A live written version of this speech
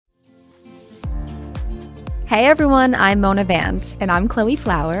Hey everyone, I'm Mona Vand. And I'm Chloe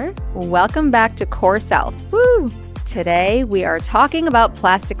Flower. Welcome back to Core Self. Woo! Today we are talking about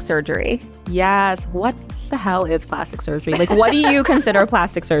plastic surgery. Yes. What the hell is plastic surgery? Like, what do you consider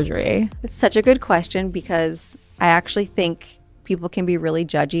plastic surgery? It's such a good question because I actually think people can be really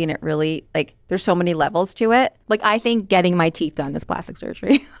judgy and it really, there's so many levels to it. Like, I think getting my teeth done is plastic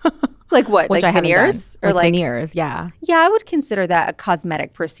surgery. Like what? Which like I veneers? Or like veneers, yeah. Yeah, I would consider that a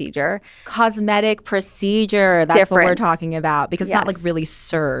cosmetic procedure. Cosmetic procedure. That's what we're Difference. talking about because it's not Yes. like really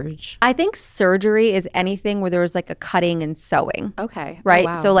surge. I think surgery is anything where there was like a cutting and sewing, Okay. right?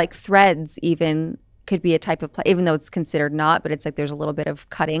 Oh, wow. So like threads even could be a type of, even though it's considered not, but it's like there's a little bit of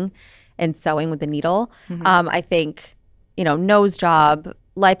cutting and sewing with the needle. I think, nose job,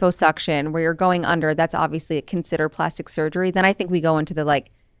 liposuction, where you're going under, that's obviously considered plastic surgery. Then I think we go into the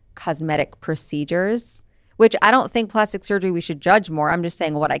cosmetic procedures, which I don't think plastic surgery we should judge more. I'm just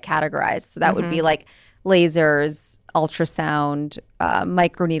saying what I categorize. So that would be like lasers, ultrasound,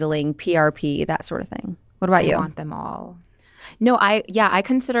 microneedling, PRP, that sort of thing. What about you? I want them all. No, I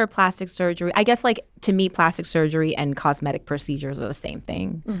consider plastic surgery, I guess to me, plastic surgery and cosmetic procedures are the same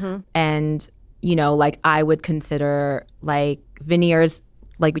thing. And, I would consider veneers,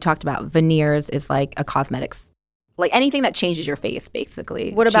 like we talked about, veneers is like a cosmetics, like anything that changes your face,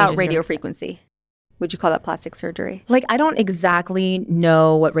 basically. What about changes radio your- frequency? Would you call that plastic surgery? I don't exactly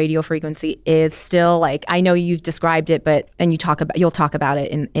know what radio frequency is still. I know you've described it, and you'll talk about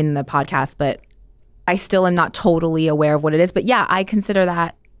it in the podcast, but I still am not totally aware of what it is. But yeah, I consider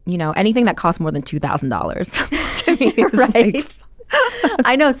that, anything that costs more than $2,000 to me is Right.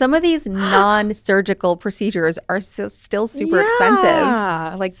 I know some of these non-surgical procedures are still super expensive.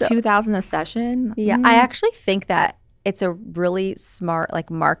 Yeah, $2,000 a session. Yeah, I actually think that it's a really smart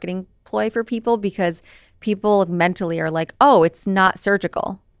marketing ploy for people because people mentally are like, oh, it's not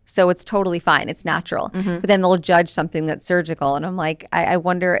surgical. So it's totally fine. It's natural. But then they'll judge something that's surgical. And I'm like, I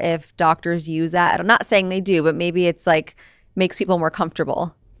wonder if doctors use that. I'm not saying they do, but maybe it's makes people more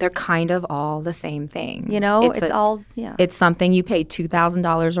comfortable. They're kind of all the same thing. Yeah. It's something you pay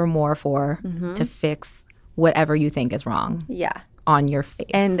 $2,000 or more for to fix whatever you think is wrong Yeah. on your face.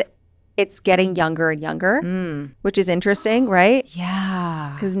 And it's getting younger and younger, which is interesting, right?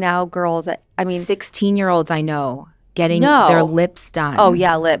 yeah. Because now girls, 16-year-olds I know getting No. their lips done. oh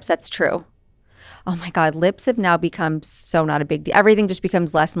yeah, lips, that's true. Oh my God, lips have now become so not a big deal. Everything just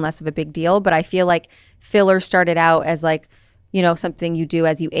becomes less and less of a big deal. But I feel like filler started out as something you do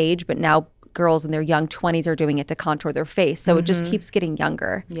as you age, but now girls in their young 20s are doing it to contour their face. So it just keeps getting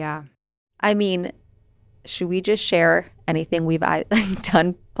younger. Yeah. I mean, should we just share anything we've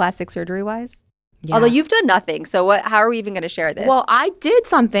done plastic surgery wise? Yeah. Although you've done nothing. So how are we even going to share this? Well, I did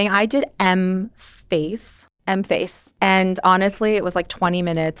something. I did M-Face. M-Face. And honestly, it was 20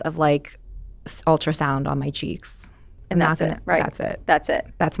 minutes of ultrasound on my cheeks. And I'm that's not it, gonna- right? That's it. That's it.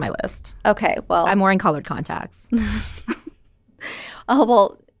 That's my list. Okay, well. I'm wearing colored contacts. Oh,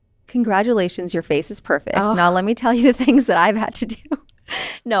 well, congratulations. Your face is perfect. Oh. Now, let me tell you the things that I've had to do.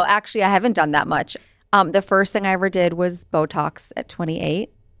 No, actually, I haven't done that much. The first thing I ever did was Botox at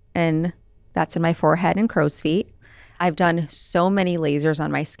 28, and that's in my forehead and crow's feet. I've done so many lasers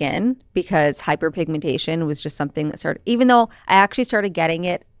on my skin because hyperpigmentation was just something that started, even though I actually started getting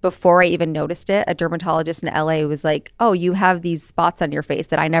it before I even noticed it. A dermatologist in LA was like, oh, you have these spots on your face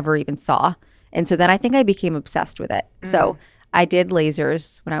that I never even saw. And so then I think I became obsessed with it. So I did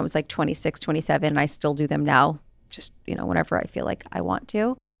lasers when I was 26, 27, and I still do them now, just, whenever I feel like I want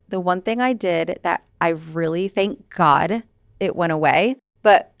to. The one thing I did that I really, thank God, it went away,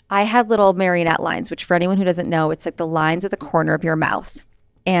 but I had little marionette lines, which for anyone who doesn't know, it's the lines at the corner of your mouth.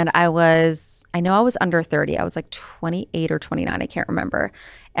 And I know I was under 30. I was 28 or 29. I can't remember.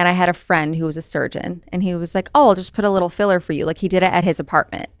 And I had a friend who was a surgeon, and he was like, oh, I'll just put a little filler for you. He did it at his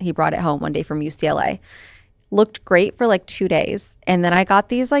apartment. He brought it home one day from UCLA. Looked great for 2 days. And then I got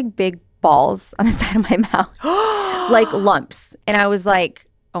these big balls on the side of my mouth, lumps. And I was like,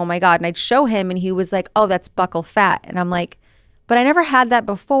 oh my God. And I'd show him, and he was like, oh, that's buccal fat. And I'm like, but I never had that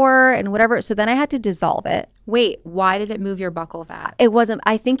before and whatever. So then I had to dissolve it. Wait, why did it move your buccal fat? It wasn't,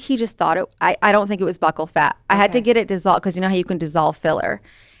 I think he just thought it, I don't think it was buccal fat. I had to Okay. get it dissolved because you know how you can dissolve filler.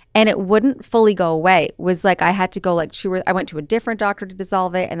 And it wouldn't fully go away. It was I had to go I went to a different doctor to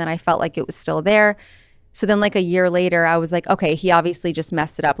dissolve it. And then I felt like it was still there. So then a year later, I was like, okay, he obviously just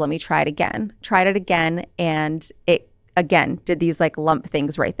messed it up. Let me try it again. Tried it again. And it again did these lump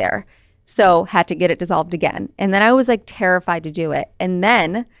things right there. So had to get it dissolved again. And then I was terrified to do it. And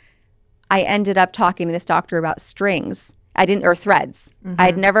then I ended up talking to this doctor about strings. or Threads.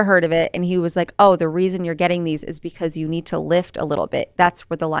 I'd never heard of it. And he was like, oh, the reason you're getting these is because you need to lift a little bit. That's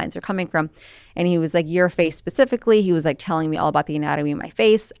where the lines are coming from. And he was like, your face specifically. He was like telling me all about the anatomy of my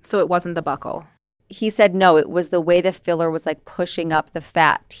face. So it wasn't the buckle. He said, no, it was the way the filler was like pushing up the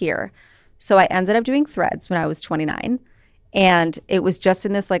fat tier. So I ended up doing Threads when I was 29. And it was just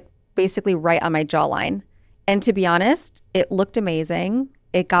in this like basically right on my jawline. And to be honest, it looked amazing.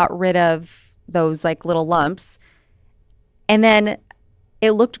 It got rid of those like little lumps. And then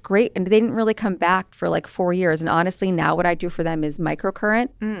it looked great. And they didn't really come back for like 4 years. And honestly, now what I do for them is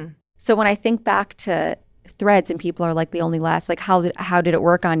microcurrent. So when I think back to Threads and people are like, they only last, like, how did it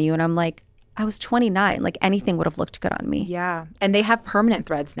work on you? And I'm like, I was 29. Like anything would have looked good on me. Yeah. And they have permanent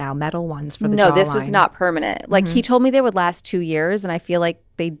threads now, metal ones for the No, jawline. this was not permanent. Like he told me they would last 2 years. And I feel like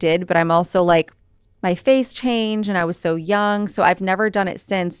they did. But I'm also like, my face changed and I was so young. So I've never done it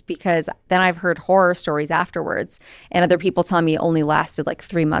since because then I've heard horror stories afterwards. And other people tell me it only lasted like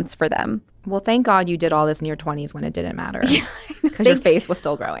 3 months for them. Well, thank God you did all this in your 20s when it didn't matter. Because your face was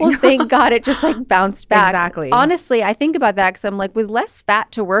still growing. Well, thank God it just like bounced back. Exactly. Honestly, I think about that because I'm like, with less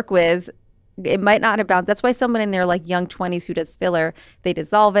fat to work with, it might not have bounced. That's why someone in their like young 20s who does filler, they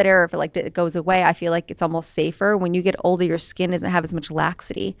dissolve it or if it like it goes away, I feel like it's almost safer. When you get older, your skin doesn't have as much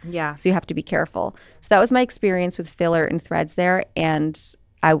laxity. Yeah. So you have to be careful. So that was my experience with filler and Threads there. And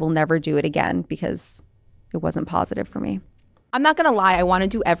I will never do it again because it wasn't positive for me. I'm not going to lie. I want to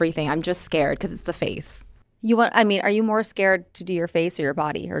do everything. I'm just scared because it's the face. Are you more scared to do your face or your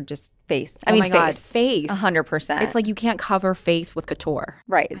body or just face? Oh my God, face. 100%. It's like you can't cover face with couture.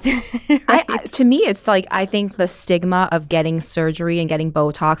 Right. To me, it's like I think the stigma of getting surgery and getting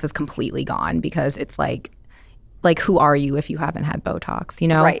Botox is completely gone because it's like who are you if you haven't had Botox, you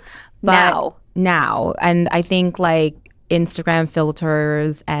know? Right. But now. And I think like Instagram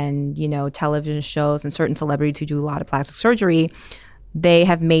filters and, you know, television shows and certain celebrities who do a lot of plastic surgery, they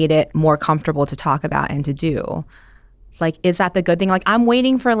have made it more comfortable to talk about and to do. Like, is that the good thing? Like, I'm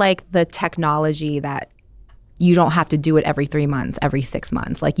waiting for like the technology that you don't have to do it every 3 months, every 6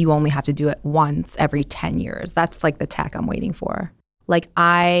 months. Like, you only have to do it once every 10 years. That's like the tech I'm waiting for. Like,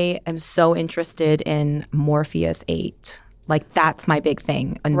 I am so interested in Morpheus 8. Like, that's my big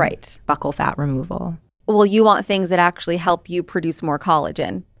thing. Right. Buccal fat removal. Well, you want things that actually help you produce more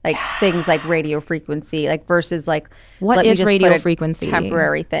collagen, like things like radio frequency, like versus like what is radio frequency?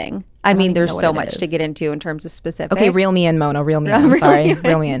 Temporary thing. I mean, there's so much to get into in terms of specifics. Okay, reel me in, Mona. Reel me in. I'm sorry.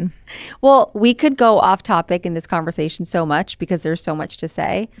 Reel me in. Well, we could go off topic in this conversation so much because there's so much to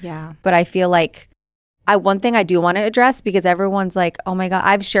say. Yeah. But I feel like one thing I do want to address because everyone's like, oh my God,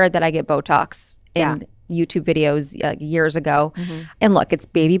 I've shared that I get Botox in YouTube videos years ago. And look, it's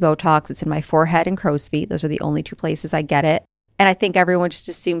baby Botox. It's in my forehead and crow's feet. Those are the only two places I get it. And I think everyone just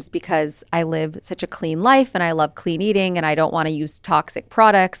assumes because I live such a clean life and I love clean eating and I don't want to use toxic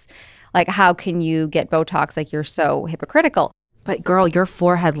products, like how can you get Botox? Like you're so hypocritical. But girl, your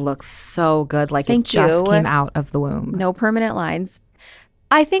forehead looks so good. Like Thank it just you. Came out of the womb. No permanent lines.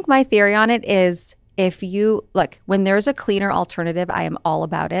 I think my theory on it is if you, look, when there's a cleaner alternative, I am all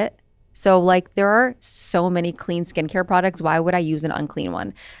about it. So like there are so many clean skincare products. Why would I use an unclean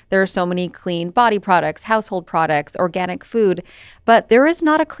one? There are so many clean body products, household products, organic food, but there is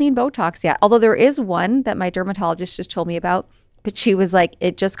not a clean Botox yet. Although there is one that my dermatologist just told me about, but she was like,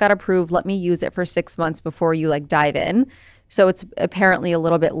 it just got approved. Let me use it for 6 months before you like dive in. So it's apparently a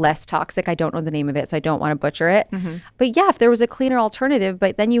little bit less toxic. I don't know the name of it, so I don't want to butcher it. But yeah, if there was a cleaner alternative,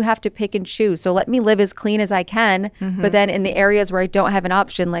 but then you have to pick and choose. So let me live as clean as I can. But then in the areas where I don't have an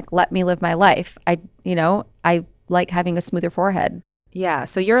option, like let me live my life. I like having a smoother forehead. Yeah.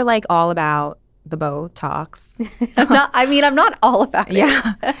 So you're like all about the Botox. I'm not all about it.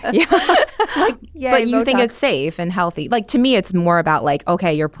 Yeah. But you think Botox. it's safe and healthy. Like to me, it's more about like,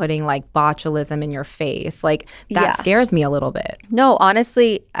 okay, you're putting like botulism in your face. Like that scares me a little bit. No,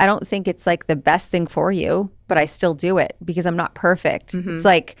 honestly, I don't think it's like the best thing for you, but I still do it because I'm not perfect. It's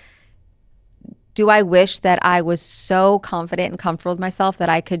like, do I wish that I was so confident and comfortable with myself that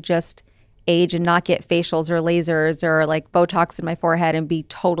I could just age and not get facials or lasers or like Botox in my forehead and be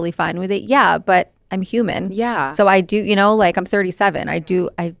totally fine with it? Yeah, but I'm human. Yeah. So I do, like I'm 37. I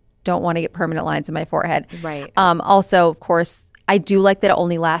don't want to get permanent lines in my forehead. Right. Also, of course, I do like that it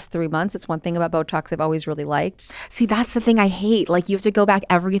only lasts 3 months. It's one thing about Botox I've always really liked. See, that's the thing I hate. Like you have to go back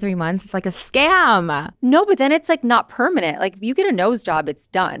every 3 months. It's like a scam. No, but then it's like not permanent. Like if you get a nose job, it's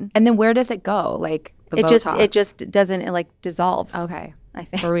done. And then where does it go? Like the Botox? It just doesn't, it like dissolves. Okay. I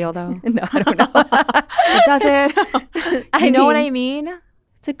think. For real though? No, I don't know. It doesn't? You know what I mean?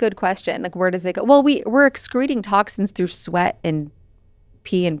 It's a good question. Like where does it go? Well, we're excreting toxins through sweat and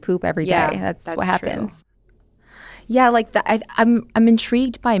pee and poop every day. That's what happens. True. Yeah, like I'm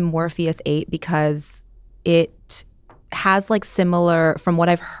intrigued by Morpheus 8 because it has like similar, from what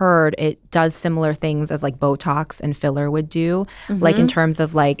I've heard, it does similar things as like Botox and filler would do, like in terms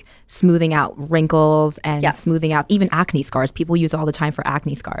of like smoothing out wrinkles and smoothing out even acne scars. People use it all the time for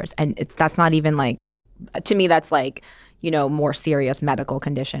acne scars, and that's not even like, to me that's like, you know, more serious medical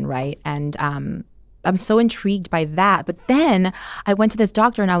condition, right? And I'm so intrigued by that. But then I went to this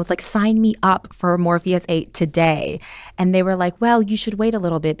doctor and I was like, sign me up for Morpheus 8 today. And they were like, well, you should wait a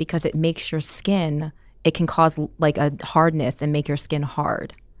little bit because it makes your skin, it can cause like a hardness and make your skin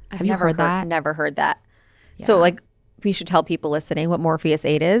hard. Have you heard that? Never heard that. Yeah. So like we should tell people listening what Morpheus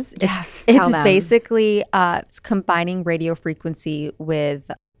 8 is. Yes, it's basically it's combining radio frequency with,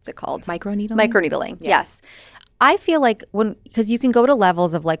 what's it called? Microneedling? Microneedling, yes. I feel like because you can go to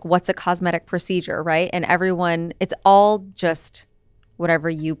levels of like what's a cosmetic procedure, right? And everyone, it's all just whatever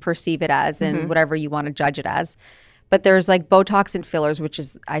you perceive it as and whatever you want to judge it as. But there's like Botox and fillers, which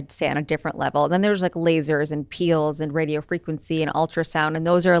is, I'd say, on a different level. And then there's like lasers and peels and radio frequency and ultrasound. And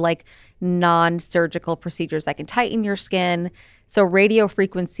those are like non-surgical procedures that can tighten your skin. So radio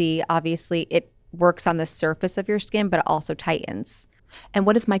frequency, obviously, it works on the surface of your skin, but it also tightens. And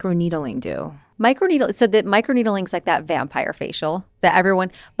what does microneedling do? So the microneedling is like that vampire facial that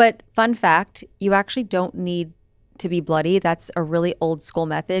everyone, but fun fact, you actually don't need to be bloody. That's a really old school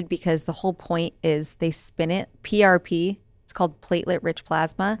method because the whole point is they spin it. PRP, it's called platelet-rich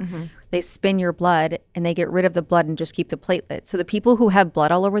plasma. They spin your blood and they get rid of the blood and just keep the platelets. So the people who have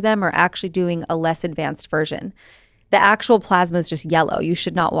blood all over them are actually doing a less advanced version. The actual plasma is just yellow. You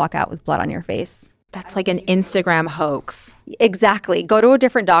should not walk out with blood on your face. That's like an Instagram hoax. Exactly. Go to a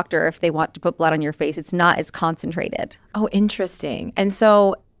different doctor if they want to put blood on your face. It's not as concentrated. Oh, interesting. And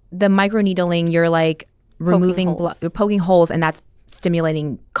so the microneedling, you're like removing blood, poking holes, and that's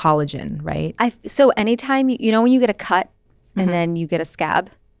stimulating collagen, right? So anytime, you know when you get a cut and then you get a scab,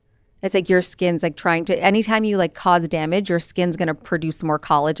 it's like your skin's like anytime you like cause damage, your skin's going to produce more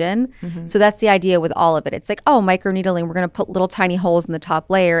collagen. So that's the idea with all of it. It's like, oh, microneedling, we're going to put little tiny holes in the top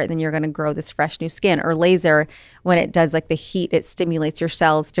layer and then you're going to grow this fresh new skin. Or laser, when it does like the heat, it stimulates your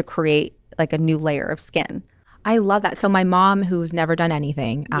cells to create like a new layer of skin. I love that. So my mom, who's never done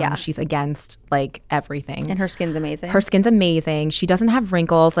anything, she's against like everything. And her skin's amazing. Her skin's amazing. She doesn't have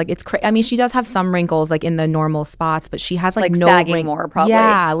wrinkles. Like it's I mean, she does have some wrinkles like in the normal spots, but she has like no sagging more probably.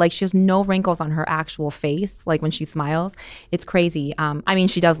 Yeah, like she has no wrinkles on her actual face. Like when she smiles, it's crazy. I mean,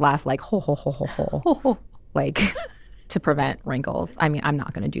 she does laugh like ho ho ho ho ho, like to prevent wrinkles. I mean, I'm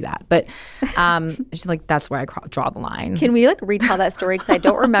not going to do that, but she's like, that's where I draw the line. Can we like retell that story? Because I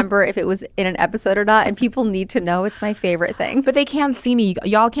don't remember if it was in an episode or not, and people need to know. It's my favorite thing. But they can't see me.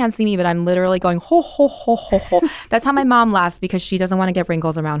 Y'all can't see me, but I'm literally going ho ho ho ho ho. That's how my mom laughs because she doesn't want to get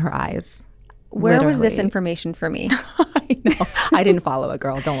wrinkles around her eyes. Where was this information for me? I know. I didn't follow it,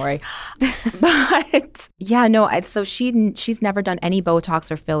 girl. Don't worry. But yeah, no. So she's never done any Botox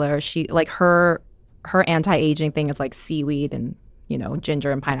or filler. She like her anti-aging thing is like seaweed and, you know,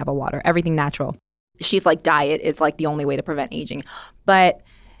 ginger and pineapple water, everything natural. She's like, diet is like the only way to prevent aging. But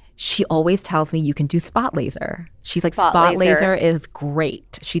she always tells me you can do spot laser. She's like, spot laser is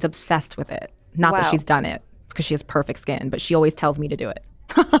great. She's obsessed with it. Not that she's done it because she has perfect skin, but she always tells me to do it.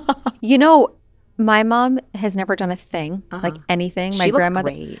 You know, my mom has never done a thing, like anything. She looks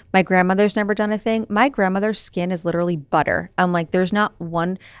great. My grandmother's never done a thing. My grandmother's skin is literally butter. I'm like, there's not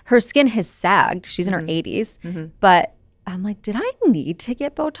one. Her skin has sagged. She's in her 80s. But I'm like, did I need to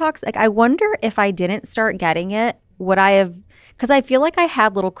get Botox? Like, I wonder if I didn't start getting it, would I have? Because I feel like I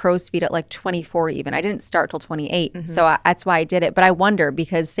had little crow's feet at like 24 even. I didn't start till 28. So that's why I did it. But I wonder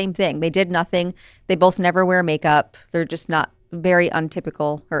because same thing. They did nothing. They both never wear makeup. They're just not very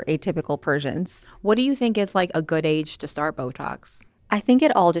untypical or atypical Persians. What do you think is like a good age to start Botox? I think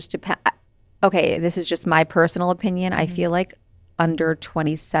it all just depends. Okay, this is just my personal opinion. I feel like under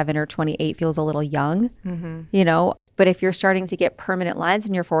 27 or 28 feels a little young, you know? But if you're starting to get permanent lines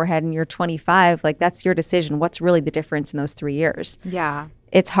in your forehead and you're 25, like that's your decision. What's really the difference in those 3 years? Yeah.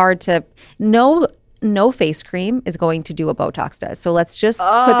 It's hard to know. No face cream is going to do what Botox does. So let's just put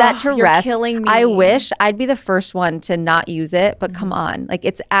that to you're rest. Killing me. I wish I'd be the first one to not use it, but come on. Like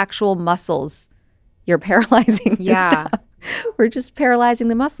it's actual muscles. You're paralyzing the stuff. We're just paralyzing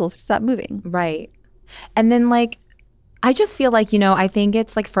the muscles to stop moving. Right. And then like, I just feel like, you know, I think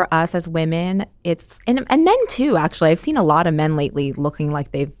it's like for us as women, it's, and men too, actually. I've seen a lot of men lately looking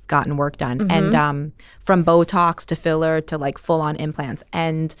like they've gotten work done. And from Botox to filler to like full on implants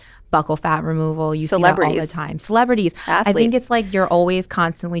and buccal fat removal. You see that all the time. Celebrities. Athletes. I think it's like you're always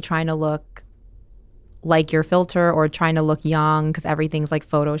constantly trying to look like your filter or trying to look young because everything's like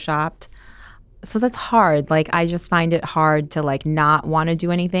photoshopped. So that's hard. Like, I just find it hard to like not want to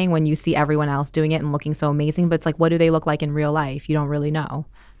do anything when you see everyone else doing it and looking so amazing. But it's like, what do they look like in real life? You don't really know.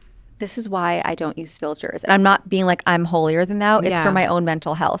 This is why I don't use filters. And I'm not being like I'm holier than thou. It's for my own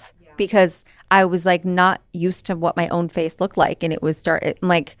mental health because I was like not used to what my own face looked like. And it was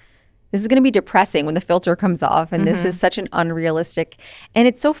like, this is going to be depressing when the filter comes off. And this is such an unrealistic. And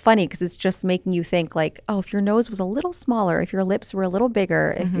it's so funny because it's just making you think like, oh, if your nose was a little smaller, if your lips were a little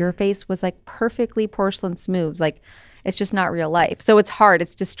bigger, if your face was like perfectly porcelain smooth, like it's just not real life. So it's hard.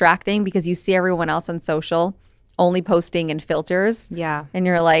 It's distracting because you see everyone else on social only posting in filters. Yeah. And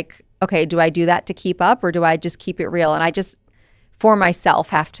you're like, okay, do I do that to keep up or do I just keep it real? And I just, for myself,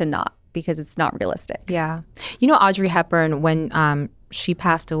 have to not because it's not realistic. Yeah. You know, Audrey Hepburn, when she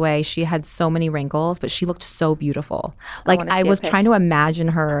passed away, she had so many wrinkles, but she looked so beautiful. Like I was trying to imagine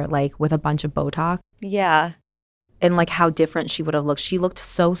her like with a bunch of Botox. Yeah. And like how different she would have looked. She looked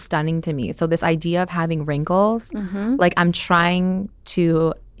so stunning to me. So this idea of having wrinkles, like I'm trying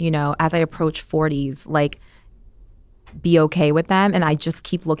to, you know, as I approach 40s, like be okay with them. And I just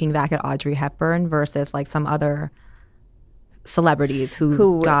keep looking back at Audrey Hepburn versus like some other celebrities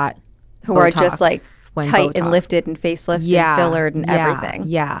who got who Botox are just like tight Botox. And lifted and facelifted and fillered and everything.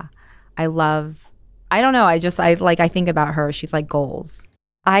 Yeah. I don't know. I think about her. She's like goals.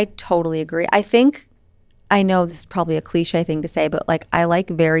 I totally agree. I know this is probably a cliche thing to say, but like I like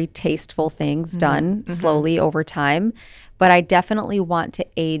very tasteful things done slowly over time. But I definitely want to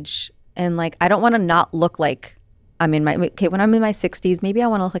age and like I don't want to not look like when I'm in my 60s, maybe I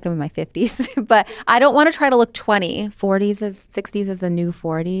want to look like I'm in my 50s, but I don't want to try to look 20. 60s is a new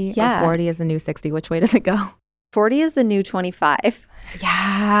 40, yeah. Or 40 is a new 60. Which way does it go? 40 is the new 25.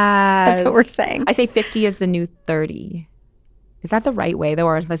 Yeah. That's what we're saying. I say 50 is the new 30. Is that the right way though?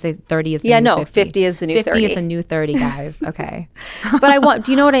 Or if I say 30 is the new 50? 50 is the new 30. 50 is the new 30, guys. Okay. But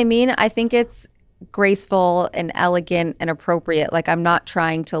do you know what I mean? I think it's graceful and elegant and appropriate. Like I'm not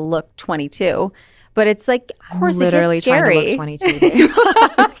trying to look 22. But it's like, of course, it gets scary. I'm literally trying to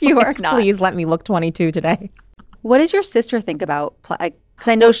look 22. You are not. Please let me look 22 today. What does your sister think about? Because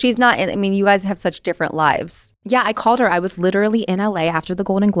I know she's not. I mean, you guys have such different lives. Yeah, I called her. I was literally in LA after the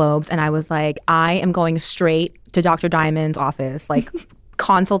Golden Globes, and I was like, I am going straight to Dr. Diamond's office, like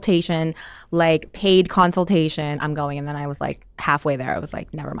consultation, like paid consultation. I'm going, and then I was like halfway there. I was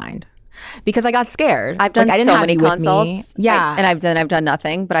like, never mind. Because I got scared. I've done so many consults. Yeah. And I've done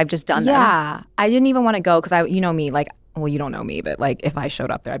nothing, but I've just done them. Yeah. I didn't even want to go because you know me, like, well, you don't know me, but like if I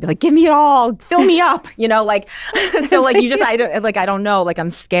showed up there, I'd be like, give me it all, fill me up, you know, like, so like I don't know, like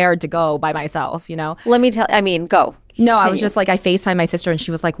I'm scared to go by myself, you know? Go. No, I was just like, I FaceTimed my sister and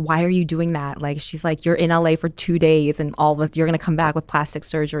she was like, why are you doing that? Like, she's like, you're in LA for 2 days and you're going to come back with plastic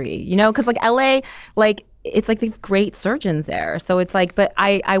surgery, you know? Because like LA, like, it's like they have great surgeons there. So it's like, but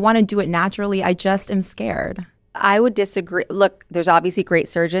I want to do it naturally. I just am scared. I would disagree. Look, there's obviously great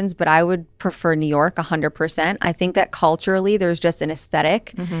surgeons, but I would prefer New York 100%. I think that culturally there's just an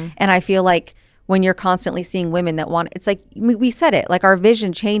aesthetic. And I feel like when you're constantly seeing women that want, it's like, we said it, like our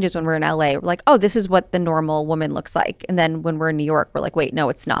vision changes when we're in LA. We're like, oh, this is what the normal woman looks like. And then when we're in New York, we're like, wait, no,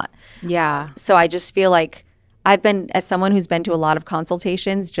 it's not. Yeah. So I just feel like as someone who's been to a lot of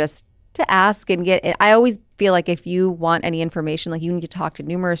consultations, just to ask and get it. I always feel like if you want any information, like you need to talk to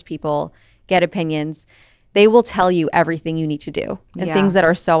numerous people, get opinions. They will tell you everything you need to do and things that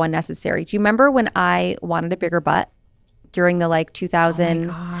are so unnecessary. Do you remember when I wanted a bigger butt during the like 2000?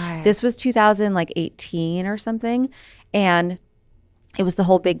 Oh my God. This was 2018 or something. And it was the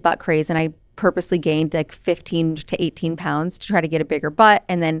whole big butt craze. And I purposely gained like 15 to 18 pounds to try to get a bigger butt.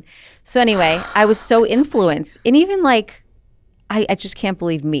 And then, so anyway, I was so influenced. And even like, I just can't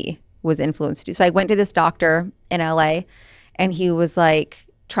believe me was influenced to. So I went to this doctor in LA and he was like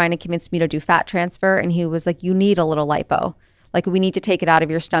trying to convince me to do fat transfer. And he was like, you need a little lipo. Like we need to take it out of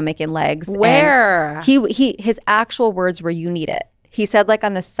your stomach and legs. Where? And his actual words were, you need it. He said like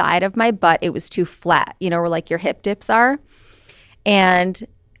on the side of my butt, it was too flat, you know, where like your hip dips are. And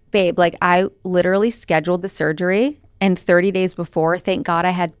babe, like I literally scheduled the surgery and 30 days before, thank God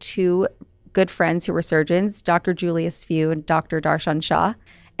I had 2 good friends who were surgeons, Dr. Julius Few and Dr. Darshan Shah.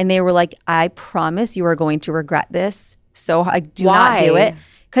 And they were like, I promise you are going to regret this. So I do not do it.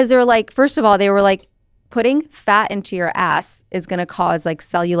 Because they're like, first of all, they were like, putting fat into your ass is going to cause like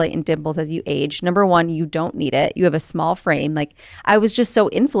cellulite and dimples as you age. Number one, you don't need it. You have a small frame. Like I was just so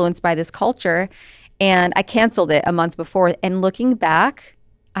influenced by this culture and I canceled it a month before. And looking back,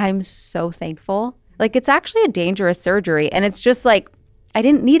 I'm so thankful. Like it's actually a dangerous surgery. And it's just like, I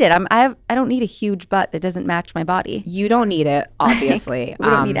didn't need it. I don't need a huge butt that doesn't match my body. You don't need it, obviously. We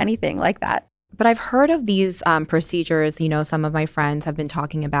don't need anything like that. But I've heard of these procedures. You know, some of my friends have been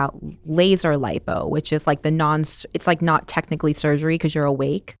talking about laser lipo, which is like it's like not technically surgery because you're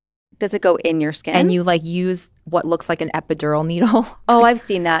awake. Does it go in your skin? And you like use what looks like an epidural needle. Oh, I've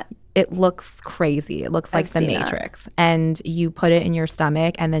seen that. It looks crazy. It looks like The Matrix. And you put it in your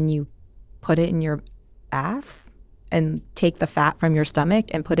stomach and then you put it in your ass and take the fat from your stomach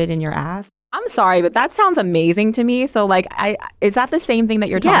and put it in your ass. I'm sorry, but that sounds amazing to me. So like, is that the same thing that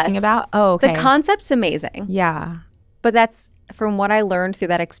you're talking about? Oh, okay. The concept's amazing. Yeah. But that's from what I learned through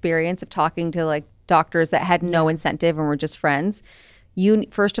that experience of talking to like doctors that had no incentive and were just friends. You,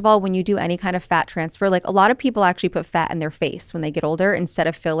 first of all, when you do any kind of fat transfer, like a lot of people actually put fat in their face when they get older instead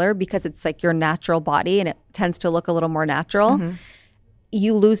of filler because it's like your natural body and it tends to look a little more natural. Mm-hmm.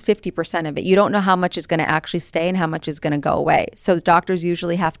 You lose 50% of it. You don't know how much is going to actually stay and how much is going to go away. So doctors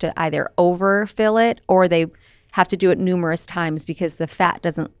usually have to either overfill it or they have to do it numerous times because the fat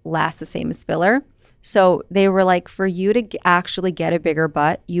doesn't last the same as filler. So they were like, for you to actually get a bigger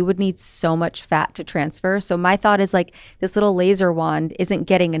butt, you would need so much fat to transfer. So my thought is like this little laser wand isn't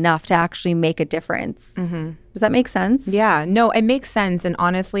getting enough to actually make a difference. Mm-hmm. Does that make sense? Yeah, no, it makes sense. And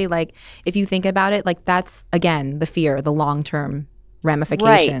honestly, like if you think about it, like that's, again, the fear, the long-term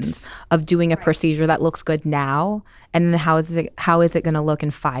ramifications of doing a procedure that looks good now, and then how is it going to look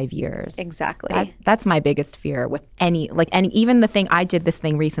in 5 years? Exactly. That's my biggest fear with any even the thing. I did this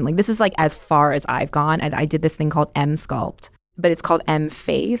thing recently. This is like as far as I've gone, and I did this thing called M-Sculpt, but it's called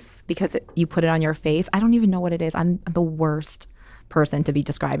M-Face because you put it on your face. I don't even know what it is. I'm the worst person to be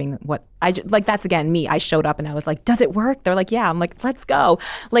describing what like. That's again me. I showed up and I was like, does it work? They're like, yeah. I'm like, let's go.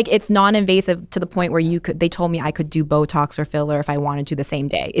 Like it's non-invasive to the point where they told me I could do Botox or filler if I wanted to the same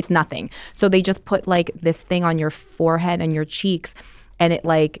day. It's nothing. So they just put like this thing on your forehead and your cheeks, and it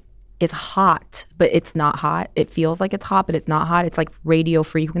like is hot, but it's not hot. It feels like it's hot, but it's not hot. It's like radio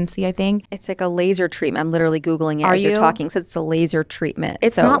frequency, I think. It's like a laser treatment. I'm literally Googling it as you're talking. So it's a laser treatment.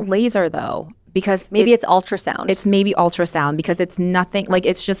 It's not laser though. Because maybe it's ultrasound. It's maybe ultrasound because it's nothing, like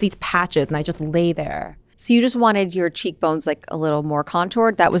it's just these patches and I just lay there. So you just wanted your cheekbones like a little more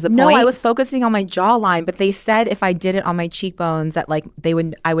contoured? That was the point? No, I was focusing on my jawline, but they said if I did it on my cheekbones that like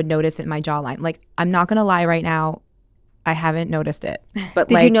I would notice it in my jawline. Like I'm not going to lie right now, I haven't noticed it. But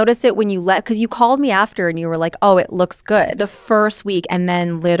did you notice it when you left? Because you called me after and you were like, oh, it looks good. The first week, and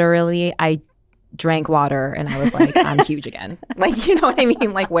then literally I drank water and I was like, I'm huge again. Like, you know what I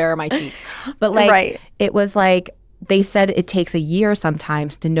mean? Like, where are my cheeks? But like, It was like, they said it takes a year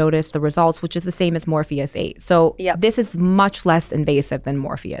sometimes to notice the results, which is the same as Morpheus 8. So This is much less invasive than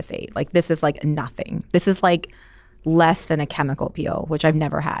Morpheus 8. Like, this is like nothing. This is like less than a chemical peel, which I've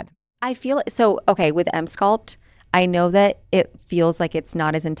never had. I feel so, okay, with M-Sculpt, I know that it feels like it's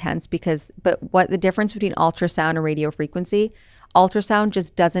not as intense but what the difference between ultrasound and radio frequency, ultrasound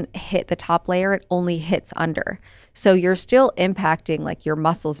just doesn't hit the top layer, it only hits under. So you're still impacting like your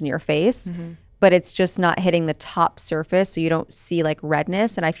muscles in your face, but it's just not hitting the top surface, so you don't see like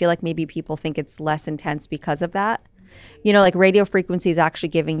redness. And I feel like maybe people think it's less intense because of that. You know, like radio frequency is actually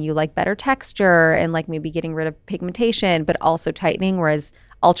giving you like better texture and like maybe getting rid of pigmentation, but also tightening, whereas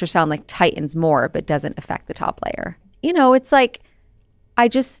ultrasound like tightens more but doesn't affect the top layer. You know, it's like, I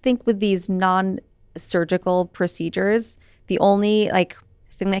just think with these non-surgical procedures, the only like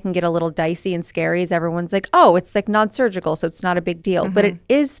thing that can get a little dicey and scary is everyone's like, oh, it's like non-surgical, so it's not a big deal. But it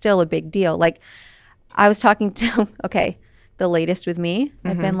is still a big deal. Like I was talking to, the latest with me,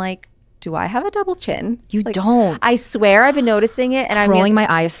 I've been like, do I have a double chin? You like, don't. I swear I've been noticing it. And I'm rolling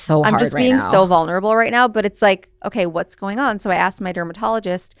my eyes so hard. I'm just being so vulnerable right now. But it's like, okay, what's going on? So I asked my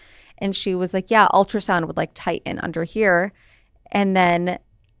dermatologist and she was like, yeah, ultrasound would like tighten under here. And then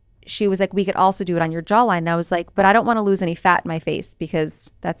she was like, we could also do it on your jawline. And I was like, but I don't want to lose any fat in my face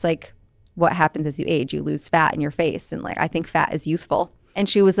because that's like what happens as you age. You lose fat in your face. And like, I think fat is youthful. And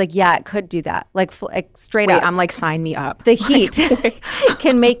she was like, yeah, it could do that. Like straight up. I'm like, sign me up. The heat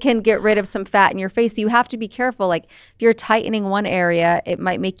can get rid of some fat in your face. So you have to be careful. Like if you're tightening one area, it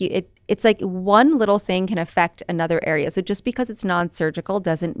might make you, it's like one little thing can affect another area. So just because it's non-surgical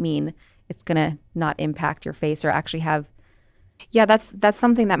doesn't mean it's going to not impact your face or actually have. Yeah, that's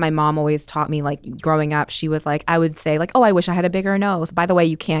something that my mom always taught me. Like growing up, she was like, I would say like, oh, I wish I had a bigger nose. By the way,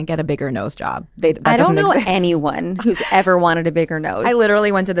 you can't get a bigger nose job. I don't know anyone who's ever wanted a bigger nose. I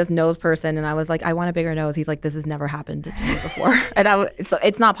literally went to this nose person and I was like, I want a bigger nose. He's like, this has never happened to me before. And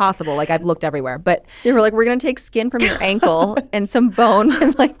it's not possible. Like I've looked everywhere. But they were like, we're going to take skin from your ankle and some bone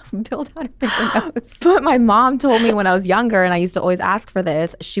and like build out a bigger nose. But my mom told me when I was younger, and I used to always ask for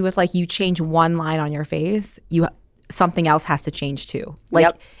this, she was like, you change one line on your face, something else has to change too. Like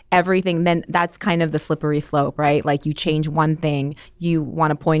Yep. everything, then that's kind of the slippery slope, right? Like you change one thing, you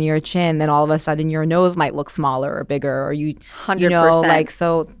want to point your chin, then all of a sudden your nose might look smaller or bigger, or you know, 100%. like,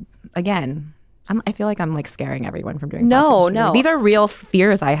 so again, I feel like I'm like scaring everyone from doing No, plastic surgery. no. These are real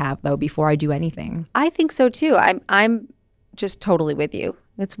fears I have though before I do anything. I think so too. I'm just totally with you.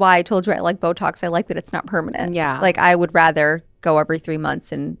 That's why I told you I like Botox. I like that it's not permanent. Yeah. Like I would rather go every 3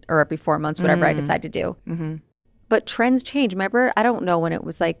 months or every 4 months, whatever I decide to do. Mm-hmm. But trends change. Remember, I don't know when it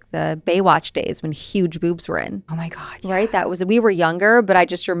was like the Baywatch days when huge boobs were in. Oh my God. Yeah. Right? We were younger, but I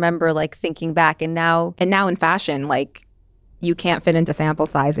just remember like thinking back and now. And now in fashion, like you can't fit into sample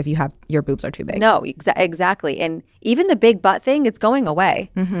size if your boobs are too big. No, exactly. And even the big butt thing, it's going away.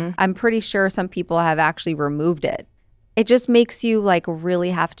 Mm-hmm. I'm pretty sure some people have actually removed it. It just makes you like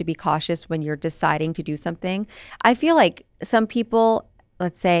really have to be cautious when you're deciding to do something. I feel like some people,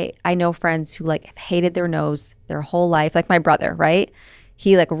 let's say I know friends who like have hated their nose their whole life, like my brother, right?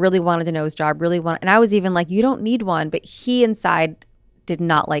 He like really wanted a nose job, and I was even like, you don't need one, but he inside did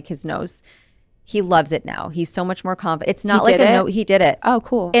not like his nose. He loves it now. He's so much more confident. It's not He like did a it? no. He did it. Oh,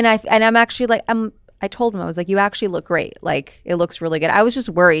 cool. And I'm actually like I told him, I was like, you actually look great. Like it looks really good. I was just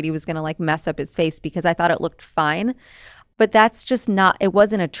worried he was gonna like mess up his face because I thought it looked fine. But that's just not, it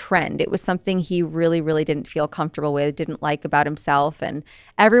wasn't a trend. It was something he really, really didn't feel comfortable with, didn't like about himself. And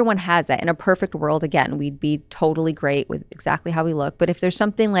everyone has that. In a perfect world, again, we'd be totally great with exactly how we look. But if there's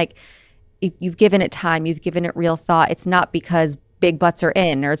something like, if you've given it time, you've given it real thought, it's not because big butts are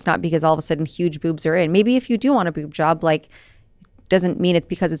in, or it's not because all of a sudden huge boobs are in. Maybe if you do want a boob job, like, doesn't mean it's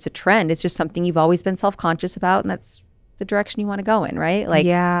because it's a trend. It's just something you've always been self-conscious about, and that's the direction you want to go in, right? Like,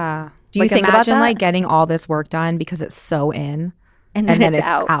 yeah. do you like, think about imagine that? like getting all this work done because it's so in, and then it's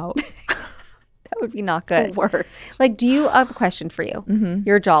out. That would be not good. Worse. Like, do you, I have a question for you. Mm-hmm.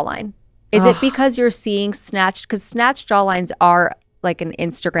 Your jawline. Is it because you're seeing snatched, because snatched jawlines are like an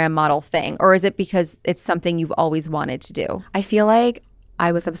Instagram model thing, or is it because it's something you've always wanted to do? I feel like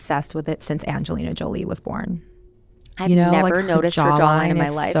I was obsessed with it since Angelina Jolie was born. I've like, never noticed her jawline in my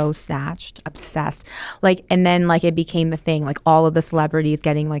is life. so snatched, obsessed. Like, and then like it became the thing, like all of the celebrities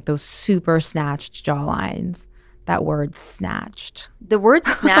getting like those super snatched jawlines. That word snatched. The word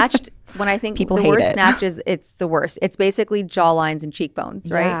snatched, when I think People the hate word it. snatched it's the worst. It's basically jawlines and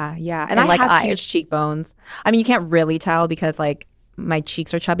cheekbones, right? Yeah, yeah. And I like have eyes. huge cheekbones. I mean, you can't really tell because like my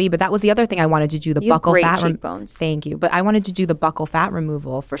cheeks are chubby, but that was the other thing I wanted to do, the You have buccal great fat cheekbones. Thank you. But I wanted to do the buccal fat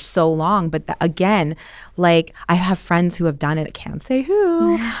removal for so long. But again, like I have friends who have done it. I can't say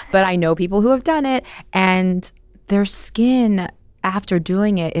who, but I know people who have done it, and their skin after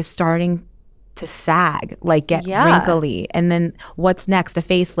doing it is starting to sag, like get wrinkly. And then what's next? A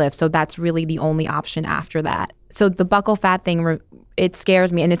facelift. So that's really the only option after that. So the buccal fat thing, it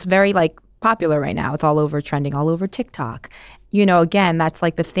scares me. And it's very like popular right now. It's all over, trending all over TikTok. You know, again, that's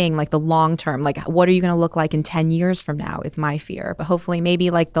like the thing, like the long term, like what are you going to look like in 10 years from now is my fear. But hopefully maybe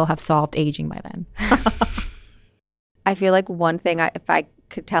like they'll have solved aging by then. I feel like one thing, if I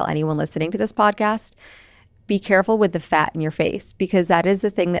could tell anyone listening to this podcast, be careful with the fat in your face, because that is the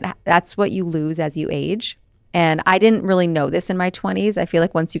thing that's what you lose as you age. And I didn't really know this in my 20s. I feel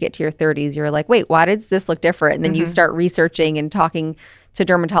like once you get to your 30s, you're like, wait, why does this look different? And then you start researching and talking to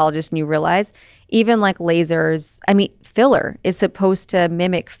dermatologists, and you realize even like lasers, I mean, filler is supposed to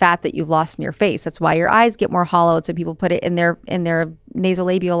mimic fat that you've lost in your face. That's why your eyes get more hollowed. So people put it in their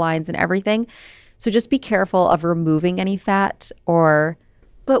nasolabial lines and everything. So just be careful of removing any fat or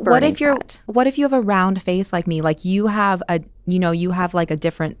But what if you have a round face like me? Like you have like a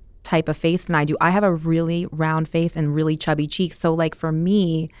different type of face than I do. I have a really round face and really chubby cheeks. So like for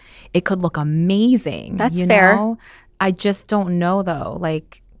me, it could look amazing. That's fair. Know? I just don't know though.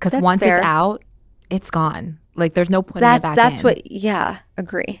 Like, because That's once fair. it's out, it's gone. Like there's no putting it back in.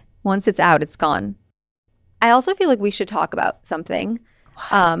 Agree. Once it's out, it's gone. I also feel like we should talk about something.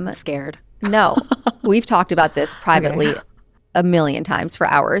 I'm scared. No, we've talked about this privately a million times for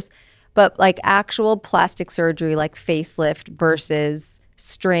hours, but like actual plastic surgery, like facelift versus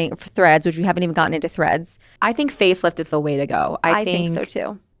threads, which we haven't even gotten into threads. I think facelift is the way to go. I think so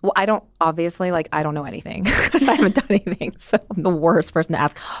too. Well, I don't know anything because I haven't done anything. So I'm the worst person to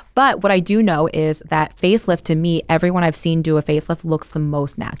ask. But what I do know is that facelift, to me, everyone I've seen do a facelift looks the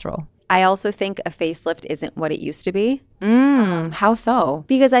most natural. I also think a facelift isn't what it used to be. How so?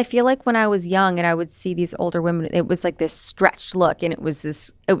 Because I feel like when I was young and I would see these older women, it was like this stretched look, and it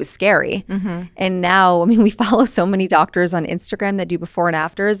was scary. And now, I mean, we follow so many doctors on Instagram that do before and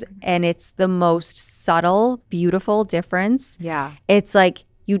afters, and it's the most subtle, beautiful difference. Yeah. It's like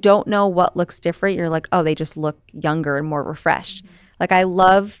you don't know what looks different. You're like, oh, they just look younger and more refreshed. Like I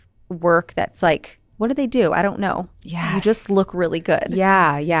love work that's like what do they do? I don't know. Yes. You just look really good.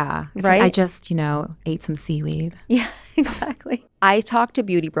 Yeah. It's Right? like I just, ate some seaweed. Yeah, exactly. I talked to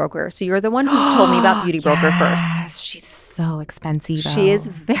Beauty Broker. So you're the one who told me about Beauty Broker first. Yes, she's so expensive. She is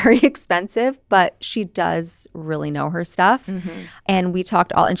very expensive, but she does really know her stuff. And we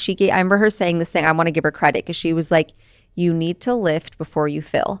talked all, and I remember her saying this thing, I want to give her credit because she was like, you need to lift before you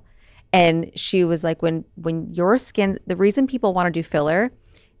fill. And she was like, when your skin, the reason people want to do filler,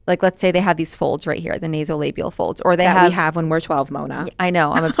 like let's say they have these folds right here, the nasolabial folds, or we have when we're 12, Mona. I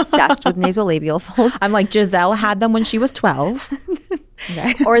know, I'm obsessed with nasolabial folds. I'm like, Giselle had them when she was 12.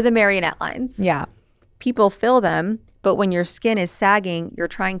 Okay. Or the marionette lines. Yeah. People fill them, but when your skin is sagging, you're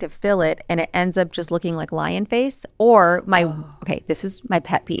trying to fill it and it ends up just looking like lion face. Or okay, this is my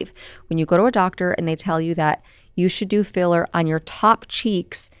pet peeve. When you go to a doctor and they tell you that you should do filler on your top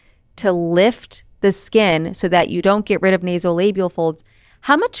cheeks to lift the skin so that you don't get rid of nasolabial folds.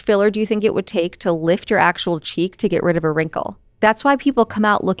 How much filler do you think it would take to lift your actual cheek to get rid of a wrinkle? That's why people come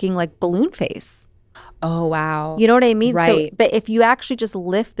out looking like balloon face. Oh, wow. You know what I mean? Right. So, but if you actually just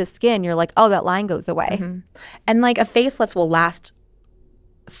lift the skin, you're like, oh, that line goes away. And like a facelift will last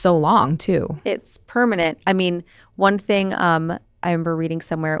so long too. It's permanent. I mean, one thing I remember reading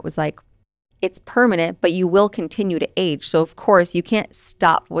somewhere, it was like, it's permanent, but you will continue to age. So, of course, you can't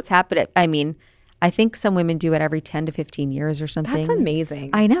stop what's happening. I mean, I think some women do it every 10 to 15 years or something. That's amazing.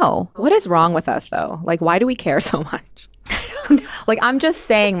 I know. What is wrong with us though? Like, why do we care so much? Like, I'm just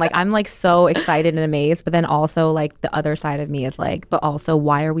saying, like, I'm like so excited and amazed, but then also like the other side of me is like, but also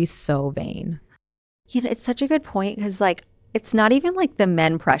why are we so vain? You know, it's such a good point because like, it's not even like the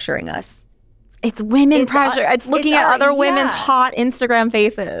men pressuring us. It's women pressure. It's looking at other women's hot Instagram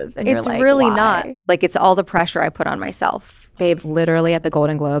faces. And it's you're like, really why? not. Like, it's all the pressure I put on myself. Babes, literally at the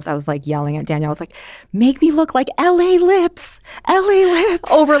Golden Globes, I was like yelling at Danielle. I was like, make me look like LA lips. LA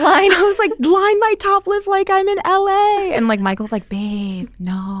lips. Overline. I was like, line my top lip like I'm in LA. And like Michael's like, babe,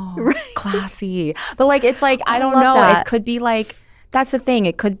 no. Classy. But like, it's like, I don't know. That. It could be like, that's the thing.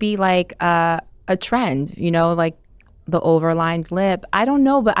 It could be like a trend, like the overlined lip. I don't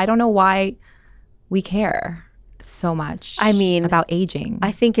know, but I don't know why we care so much about aging.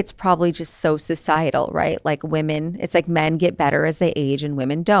 I think it's probably just so societal, right? Like women, it's like men get better as they age and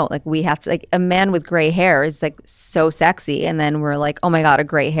women don't. Like we have to, like a man with gray hair is like so sexy. And then we're like, oh my God, a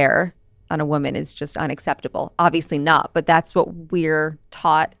gray hair on a woman is just unacceptable. Obviously not, but that's what we're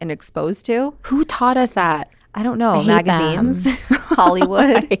taught and exposed to. Who taught us that? I don't know. I hate Magazines, them. Hollywood.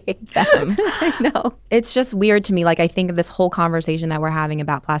 I hate them. I know. It's just weird to me. Like I think this whole conversation that we're having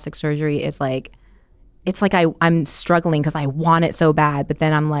about plastic surgery is like, it's like I'm struggling because I want it so bad, but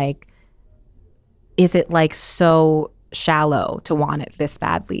then I'm like, is it like so shallow to want it this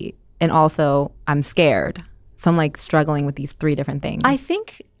badly? And also I'm scared. So I'm like struggling with these three different things. I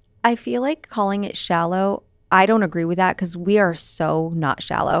feel like calling it shallow, I don't agree with that because we are so not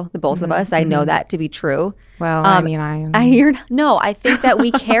shallow, the both of us. I know that to be true. Well, I mean, I think that we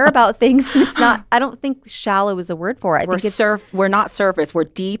care about things. And it's not. I don't think shallow is a word for it. I think it's we're not surface. We're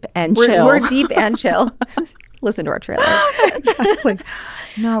deep and chill. We're deep and chill. Listen to our trailer. Exactly.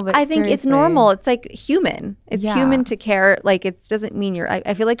 No, but I think it's normal. It's like human. It's human to care. Like it doesn't mean you're.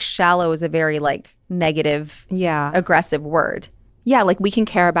 I feel like shallow is a very like negative, aggressive word. Yeah, like we can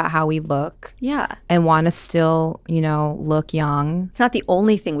care about how we look. Yeah. And want to still, look young. It's not the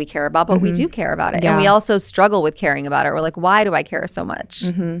only thing we care about, but we do care about it. Yeah. And we also struggle with caring about it. We're like, why do I care so much?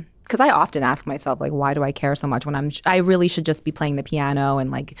 Because I often ask myself, like, why do I care so much when I really should just be playing the piano and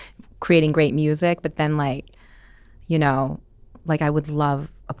like creating great music. But then like, like I would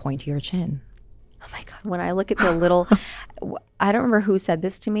love a pointier chin. Oh my God. When I look at the little, I don't remember who said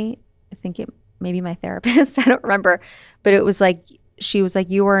this to me. I think it maybe my therapist, I don't remember, but it was like, she was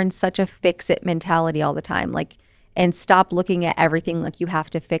like, you are in such a fix it mentality all the time. Like, and stop looking at everything like you have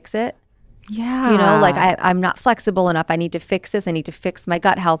to fix it. Yeah. Like I'm not flexible enough. I need to fix this. I need to fix my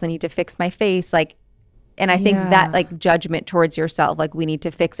gut health. I need to fix my face. Like, and I think that like judgment towards yourself, like we need to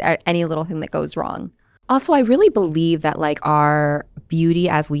fix any little thing that goes wrong. Also, I really believe that like our beauty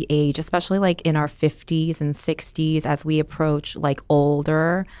as we age, especially like in our 50s and 60s, as we approach like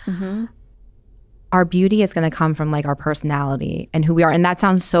older, our beauty is going to come from like our personality and who we are. And that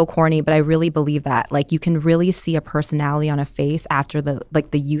sounds so corny, but I really believe that. Like you can really see a personality on a face after the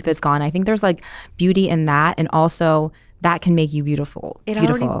youth is gone. I think there's like beauty in that. And also that can make you beautiful. It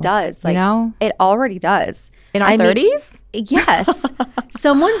already does. Like, it already does. In our 30s? Yes.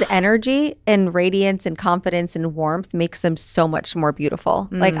 Someone's energy and radiance and confidence and warmth makes them so much more beautiful.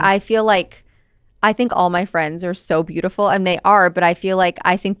 Like I think all my friends are so beautiful, and they are, but I feel like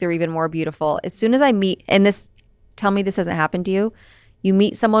I think they're even more beautiful. As soon as I meet, and tell me this hasn't happened to you, you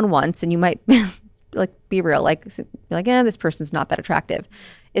meet someone once and you might like be real, like you're like, this person's not that attractive.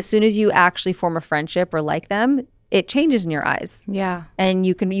 As soon as you actually form a friendship or like them, it changes in your eyes. Yeah. And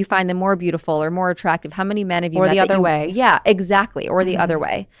you find them more beautiful or more attractive. How many men have you or met the other way? Yeah, exactly. Or the other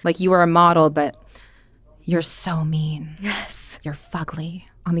way. Like you were a model, but you're so mean. Yes. You're fugly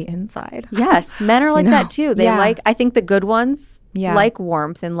on the inside. Yes. Men are like that too. They like, I think the good ones like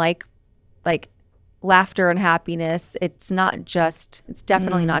warmth and like laughter and happiness. It's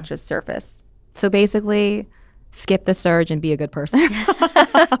definitely not just surface. So basically, skip the surge and be a good person.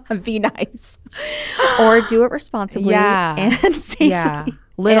 Be nice. Or do it responsibly and safely. Yeah.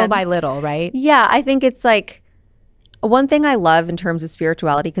 Little by little, right? Yeah. I think it's like one thing I love in terms of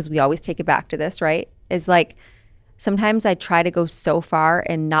spirituality, because we always take it back to this, right? Is like sometimes I try to go so far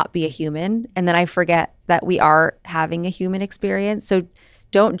and not be a human. And then I forget that we are having a human experience. So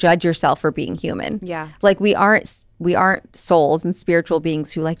don't judge yourself for being human. Yeah. Like we aren't souls and spiritual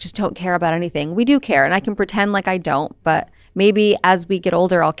beings who like just don't care about anything. We do care, and I can pretend like I don't, but maybe as we get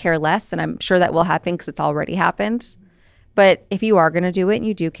older, I'll care less, and I'm sure that will happen because it's already happened. But if you are going to do it and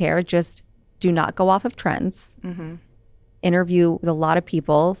you do care, just do not go off of trends. Mm-hmm. Interview with a lot of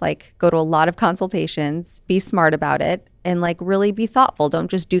people, like go to a lot of consultations, be smart about it, and like really be thoughtful. Don't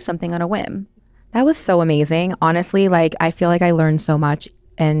just do something on a whim. That was so amazing. Honestly, like I feel like I learned so much,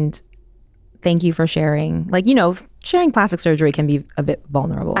 and thank you for sharing. Like, sharing plastic surgery can be a bit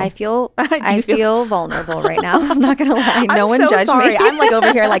vulnerable. I feel vulnerable right now. I'm not gonna lie. No one judged me. I'm like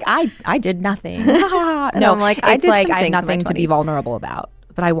over here like I did nothing. No, I'm like I did like some I have things nothing in my to be 20s. vulnerable about,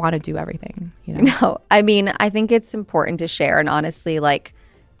 but I want to do everything. No, I mean, I think it's important to share, and honestly, like,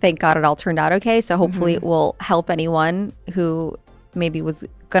 thank God it all turned out okay. So hopefully it will help anyone who maybe was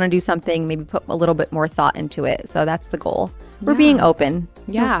gonna do something, maybe put a little bit more thought into it. So that's the goal. We're being open.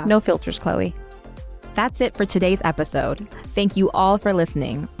 Yeah. No filters, Chloe. That's it for today's episode. Thank you all for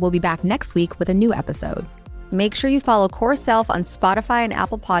listening. We'll be back next week with a new episode. Make sure you follow Core Self on Spotify and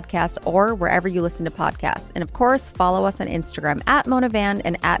Apple Podcasts or wherever you listen to podcasts. And of course, follow us on Instagram @Mona Van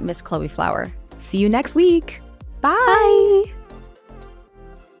and @Miss Chloe Flower. See you next week. Bye. Bye.